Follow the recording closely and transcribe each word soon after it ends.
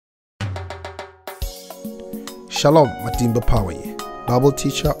Shalom, Matimba Power, Bible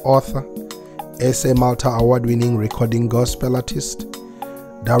teacher, author, SA Malta award-winning recording gospel artist,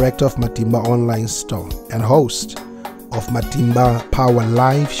 director of Matimba online store, and host of Matimba Power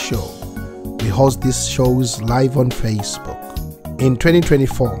live show. We host these shows live on Facebook. In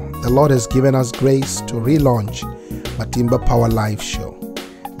 2024, the Lord has given us grace to relaunch Matimba Power live show.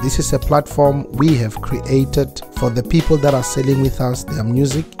 This is a platform we have created for the people that are selling with us their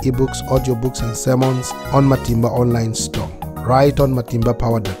music, ebooks, audiobooks, and sermons on Matimba online store, right on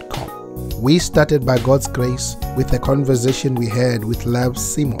matimbapower.com. We started by God's grace with a conversation we had with Lev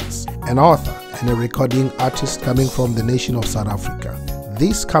Simmons, an author and a recording artist coming from the nation of South Africa.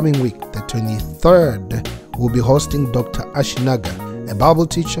 This coming week, the 23rd, we'll be hosting Dr. Ashinaga, a Bible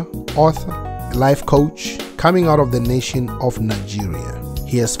teacher, author, a life coach, coming out of the nation of Nigeria.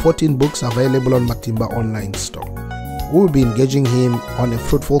 He has 14 books available on Matimba online store. We will be engaging him on a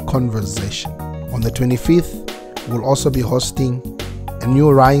fruitful conversation. On the 25th, we'll also be hosting a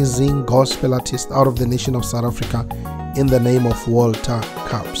new rising gospel artist out of the nation of South Africa in the name of Walter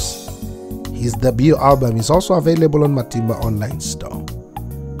Caps. His debut album is also available on Matimba online store.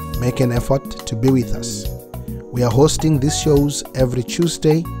 Make an effort to be with us. We are hosting these shows every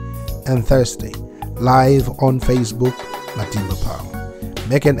Tuesday and Thursday, live on Facebook, Matimba Power.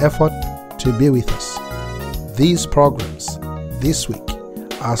 Make an effort to be with us. These programs this week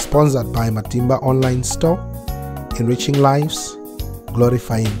are sponsored by Matimba Online Store, enriching lives,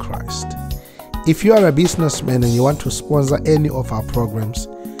 glorifying Christ. If you are a businessman and you want to sponsor any of our programs,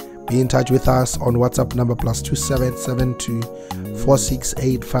 be in touch with us on WhatsApp number +2772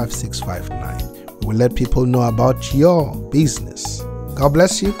 468 5659. We will let people know about your business. God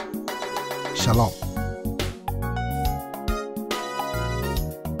bless you. Shalom.